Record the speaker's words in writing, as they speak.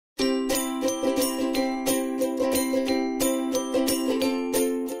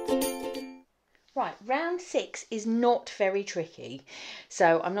round 6 is not very tricky,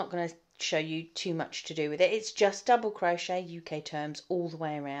 so I'm not going to show you too much to do with it. It's just double crochet UK terms all the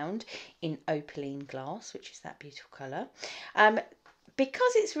way around in opaline glass, which is that beautiful colour.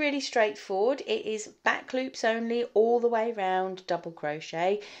 Because it's really straightforward, it is back loops only all the way around double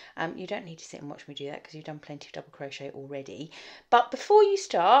crochet. You don't need to sit and watch me do that because you've done plenty of double crochet already. But before you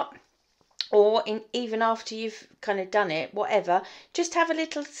start, or even after you've kind of done it, whatever, just have a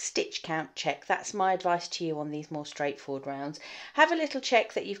little stitch count check. That's my advice to you on these more straightforward rounds. Have a little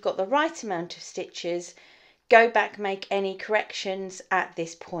check that you've got the right amount of stitches. Go back, make any corrections at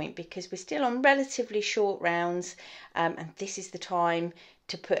this point because we're still on relatively short rounds, and this is the time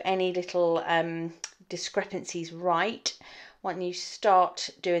to put any little discrepancies right when you start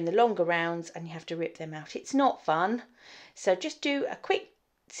doing the longer rounds and you have to rip them out. It's not fun, so just do a quick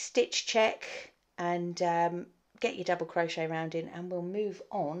stitch check and get your double crochet round in, and we'll move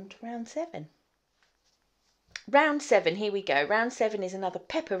on to round 7. Round 7, here we go. Round 7 is another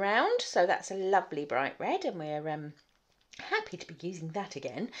pepper round, so that's a lovely bright red, and we're happy to be using that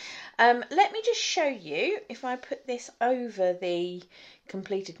again. Let me just show you, if I put this over the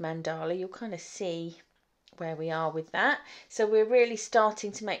completed mandala, you'll kind of see where we are with that. So we're really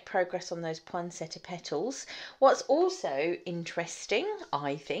starting to make progress on those poinsettia petals. What's also interesting,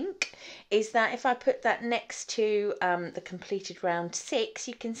 I think, is that if I put that next to the completed round 6,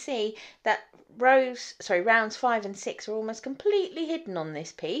 you can see that rounds 5 and 6 are almost completely hidden on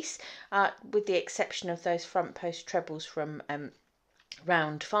this piece, with the exception of those front post trebles from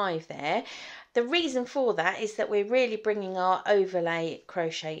round 5 there. The reason for that is that we're really bringing our overlay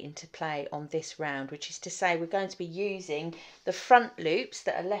crochet into play on this round, which is to say we're going to be using the front loops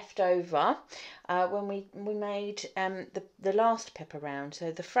that are left over when we made the last pepper round.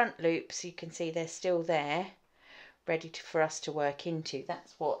 So the front loops, you can see they're still there, ready for us to work into.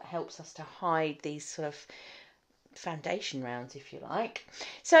 That's what helps us to hide these sort of foundation rounds, if you like.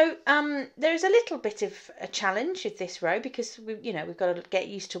 So there's a little bit of a challenge with this row because we've got to get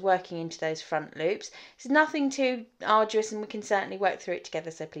used to working into those front loops. It's nothing too arduous, and we can certainly work through it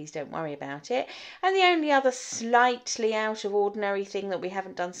together, so please don't worry about it. And the only other slightly out of ordinary thing that we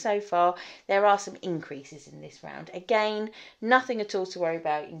haven't done so far, there are some increases in this round. Again, nothing at all to worry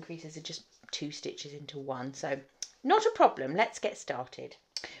about. Increases are just 2 stitches into 1, so not a problem. Let's get started.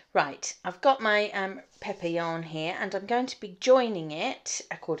 Right, I've got my pepper yarn here, and I'm going to be joining it,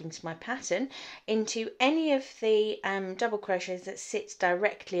 according to my pattern, into any of the double crochets that sits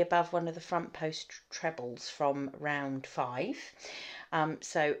directly above one of the front post trebles from round 5.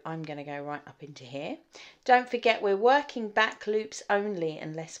 So I'm going to go right up into here. Don't forget we're working back loops only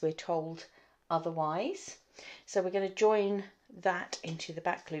unless we're told otherwise. So we're going to join that into the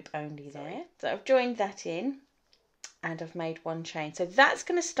back loop only there. So I've joined that in, and I've made 1 chain. So that's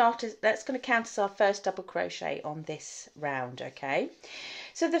going to count as our first double crochet on this round, okay?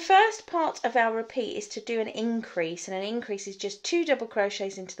 So the first part of our repeat is to do an increase, and an increase is just 2 double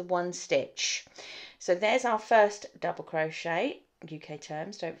crochets into the 1 stitch. So there's our first double crochet, UK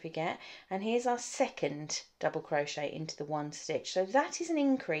terms, don't forget, and here's our second double crochet into the 1 stitch. So that is an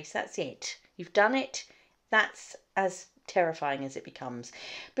increase, that's it. You've done it, that's as terrifying as it becomes.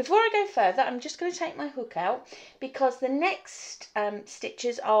 Before I go further, I'm just going to take my hook out because the next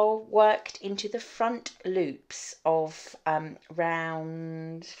stitches are worked into the front loops of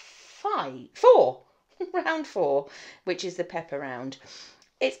round 4, round 4, which is the pepper round.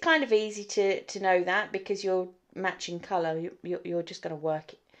 It's kind of easy to know that because you're matching colour. You're just going to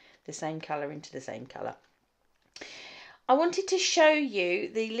work the same colour into the same colour. I wanted to show you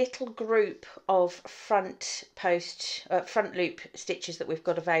the little group of front loop stitches that we've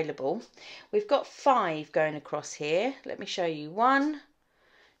got available. We've got 5 going across here. Let me show you. 1,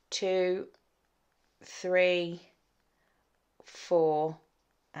 2, 3, 4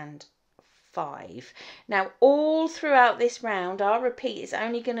 and 5. Now all throughout this round our repeat is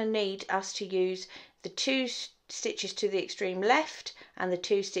only going to need us to use the 2 stitches to the extreme left and the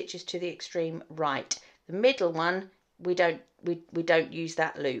 2 stitches to the extreme right. The middle one, we don't use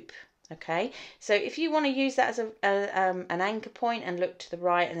that loop, okay? So if you want to use that as an anchor point and look to the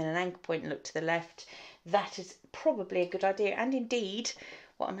right, and then an anchor point and look to the left, that is probably a good idea, and indeed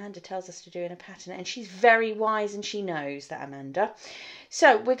what Amanda tells us to do in a pattern, and she's very wise and she knows that, Amanda.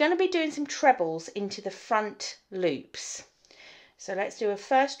 So we're going to be doing some trebles into the front loops. So let's do a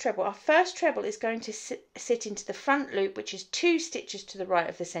first treble. Our first treble is going to sit into the front loop, which is 2 stitches to the right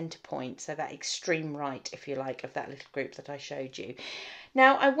of the centre point. So that extreme right, if you like, of that little group that I showed you.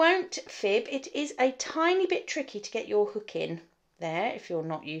 Now, I won't fib. It is a tiny bit tricky to get your hook in there if you're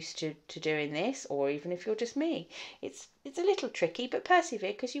not used to doing this, or even if you're just me. It's a little tricky, but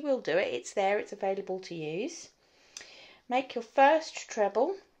persevere because you will do it. It's there, it's available to use. Make your first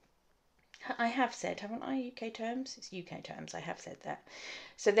treble. I have said, haven't I, UK terms? It's UK terms, I have said that.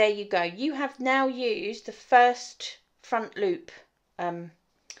 So there you go. You have now used the first front loop.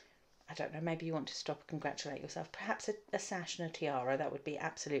 I don't know, maybe you want to stop and congratulate yourself. Perhaps a sash and a tiara, that would be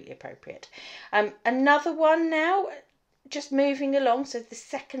absolutely appropriate. Another one now, just moving along. So the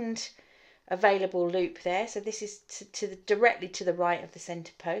second available loop there. So this is directly to the right of the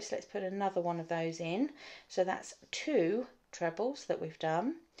centre post. Let's put another one of those in. So that's 2 trebles that we've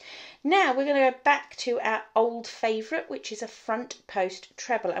done. Now we're going to go back to our old favourite, which is a front post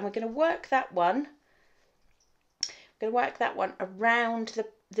treble, and we're going to work that one. Around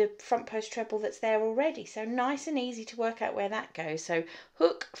the front post treble that's there already. So nice and easy to work out where that goes. So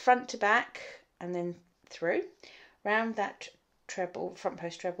hook front to back and then through, round that treble, front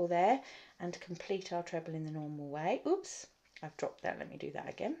post treble there, and complete our treble in the normal way. Oops, I've dropped that. Let me do that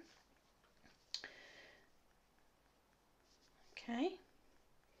again.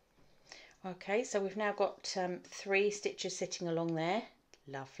 Okay, so we've now got 3 stitches sitting along there.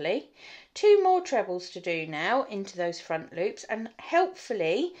 Lovely. 2 more trebles to do now into those front loops, and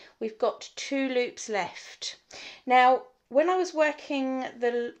helpfully we've got 2 loops left. Now, when I was working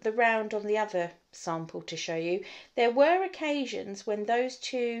the round on the other sample to show you, there were occasions when those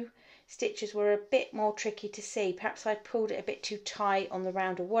 2 stitches were a bit more tricky to see. Perhaps I pulled it a bit too tight on the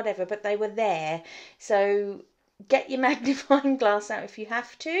round or whatever, but they were there. So get your magnifying glass out if you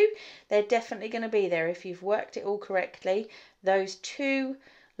have to. They're definitely going to be there. If you've worked it all correctly, those 2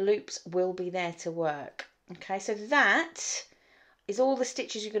 loops will be there to work. Okay, so that is all the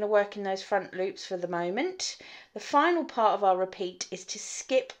stitches you're going to work in those front loops for the moment. The final part of our repeat is to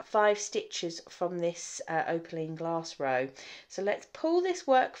skip 5 stitches from this opaline glass row. So let's pull this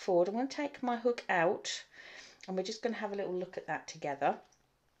work forward. I'm going to take my hook out and we're just going to have a little look at that together.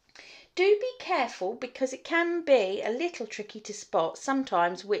 Do be careful because it can be a little tricky to spot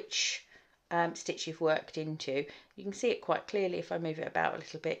sometimes which stitch you've worked into. You can see it quite clearly if I move it about a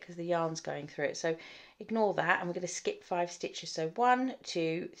little bit because the yarn's going through it. So ignore that, and we're going to skip 5 stitches. So 1,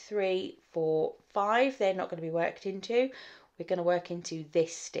 2, 3, 4, 5. They're not going to be worked into. We're going to work into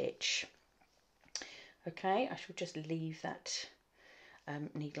this stitch. Okay, I shall just leave that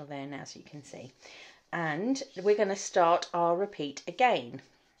needle there now so you can see. And we're going to start our repeat again.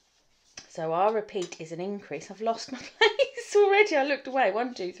 So our repeat is an increase. I've lost my place already. I looked away.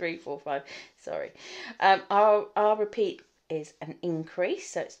 1, 2, 3, 4, 5. Sorry. Our repeat is an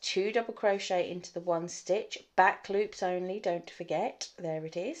increase. So it's 2 double crochet into the 1 stitch. Back loops only. Don't forget. There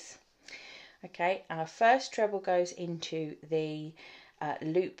it is. Okay. Our first treble goes into the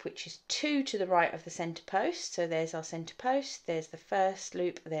loop, which is 2 to the right of the centre post. So there's our centre post. There's the first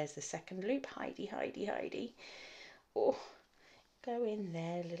loop. There's the second loop. Heidi, Heidi, Heidi. Oh. Go in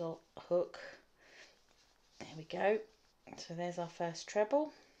there, little hook. There we go. So there's our first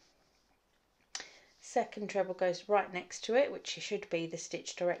treble. Second treble goes right next to it, which should be the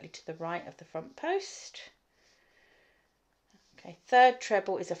stitch directly to the right of the front post. Okay, third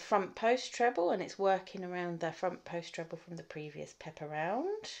treble is a front post treble, and it's working around the front post treble from the previous pep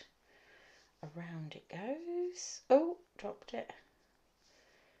around. Around it goes. Oh, dropped it.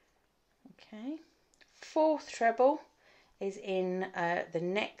 Okay. Fourth treble is in the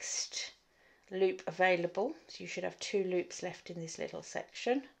next loop available. So you should have 2 loops left in this little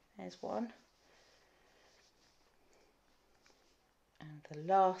section. There's one. And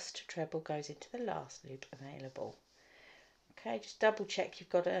the last treble goes into the last loop available. Okay, just double check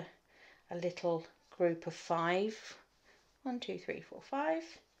you've got a little group of 5. 1, 2, 3, 4, 5.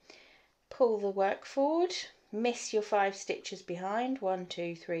 Pull the work forward. Miss your 5 stitches behind. 1,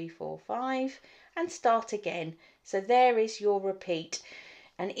 2, 3, 4, 5. And start again. So there is your repeat.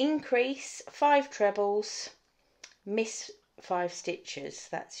 An increase, 5 trebles, miss 5 stitches.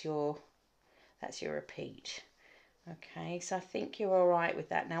 That's your repeat. Okay, so I think you're all right with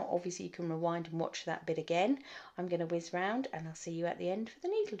that. Now obviously you can rewind and watch that bit again. I'm going to whiz round and I'll see you at the end for the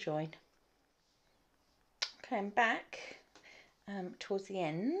needle join. Okay, I'm back towards the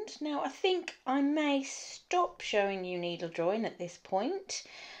end. Now I think I may stop showing you needle join at this point.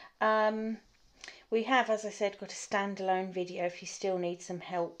 We have, as I said, got a standalone video if you still need some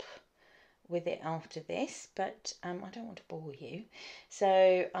help with it after this, but I don't want to bore you.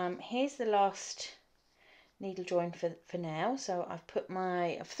 So here's the last needle join for now. So I've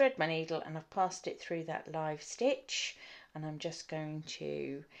thread my needle and I've passed it through that live stitch, and I'm just going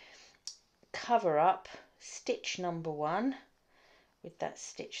to cover up stitch number 1 with that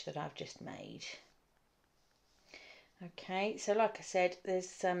stitch that I've just made. Okay, so like I said,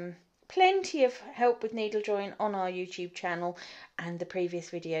 there's plenty of help with needle drawing on our YouTube channel and the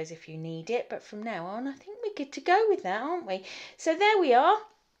previous videos if you need it. But from now on, I think we're good to go with that, aren't we? So there we are.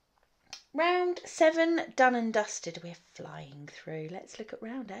 Round 7 done and dusted. We're flying through. Let's look at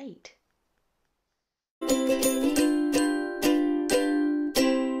round 8.